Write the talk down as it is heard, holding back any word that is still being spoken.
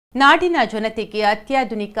ನಾಡಿನ ಜನತೆಗೆ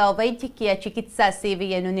ಅತ್ಯಾಧುನಿಕ ವೈದ್ಯಕೀಯ ಚಿಕಿತ್ಸಾ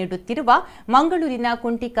ಸೇವೆಯನ್ನು ನೀಡುತ್ತಿರುವ ಮಂಗಳೂರಿನ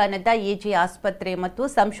ಕುಂಟಿಕಾನದ ಎಜೆ ಆಸ್ಪತ್ರೆ ಮತ್ತು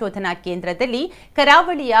ಸಂಶೋಧನಾ ಕೇಂದ್ರದಲ್ಲಿ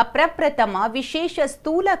ಕರಾವಳಿಯ ಪ್ರಪ್ರಥಮ ವಿಶೇಷ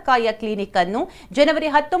ಸ್ಥೂಲಕಾಯ ಕ್ಲಿನಿಕ್ ಅನ್ನು ಜನವರಿ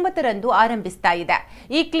 19ರಂದು ಆರಂಭಿಸ್ತಾ ಇದೆ.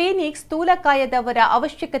 ಈ ಕ್ಲಿನಿಕ್ ಸ್ಥೂಲಕಾಯದವರ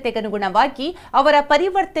ಅವಶ್ಯಕತೆಗನುಗುಣವಾಗಿ ಅವರ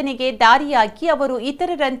ಪರಿವರ್ತನೆಗೆ ದಾರಿಯಾಗಿ ಅವರು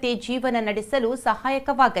ಇತರರಂತೆ ಜೀವನ ನಡೆಸಲು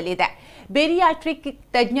ಸಹಾಯಕವಾಗಲಿದೆ. ಬೇರಿಯಾಟ್ರಿಕ್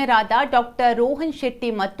ತಜ್ಞರಾದ ಡಾಕ್ಟರ್ ರೋಹನ್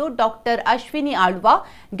ಶೆಟ್ಟಿ ಮತ್ತು doctor Ashwini Alva,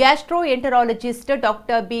 ಗ್ಯಾಸ್ಟ್ರೋಎಂಟರಾಲಜಿಸ್ಟ್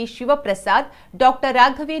doctor B Shivaprasad, doctor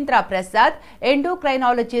Raghavendra Prasad,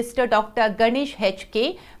 endocrinologist doctor Ganesh HK,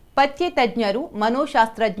 ಪಥ್ಯ ತಜ್ಞರು,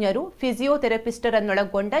 ಮನೋಶಾಸ್ತ್ರಜ್ಞರು,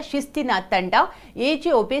 ಫಿಸಿಯೋಥೆರಪಿಸ್ಟರನ್ನೊಳಗೊಂಡ ಶಿಸ್ತಿನ ತಂಡ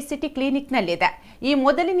ಎಜೆ ಒಬೆಸಿಟಿ ಕ್ಲಿನಿಕ್ನಲ್ಲಿದೆ. ಈ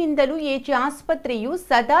ಮೊದಲಿನಿಂದಲೂ ಎಜೆ ಆಸ್ಪತ್ರೆಯು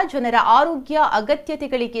ಸದಾ ಜನರ ಆರೋಗ್ಯ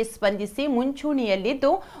ಅಗತ್ಯತೆಗಳಿಗೆ ಸ್ಪಂದಿಸಿ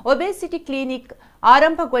ಮುಂಚೂಣಿಯಲ್ಲಿದ್ದು, ಒಬೆಸಿಟಿ ಕ್ಲಿನಿಕ್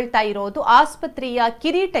ಆರಂಭಗೊಳ್ತಾ ಇರೋದು ಆಸ್ಪತ್ರೆಯ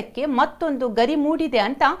ಕಿರೀಟಕ್ಕೆ ಮತ್ತೊಂದು ಗರಿ ಮೂಡಿದೆ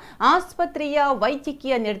ಅಂತ ಆಸ್ಪತ್ರೆಯ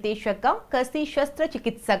ವೈದ್ಯಕೀಯ ನಿರ್ದೇಶಕ ಕಸಿ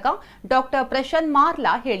ಶಸ್ತ್ರಚಿಕಿತ್ಸಕ ಡಾಕ್ಟರ್ ಪ್ರಶಾಂತ್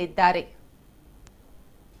ಮಾರ್ಲಾ ಹೇಳಿದ್ದಾರೆ.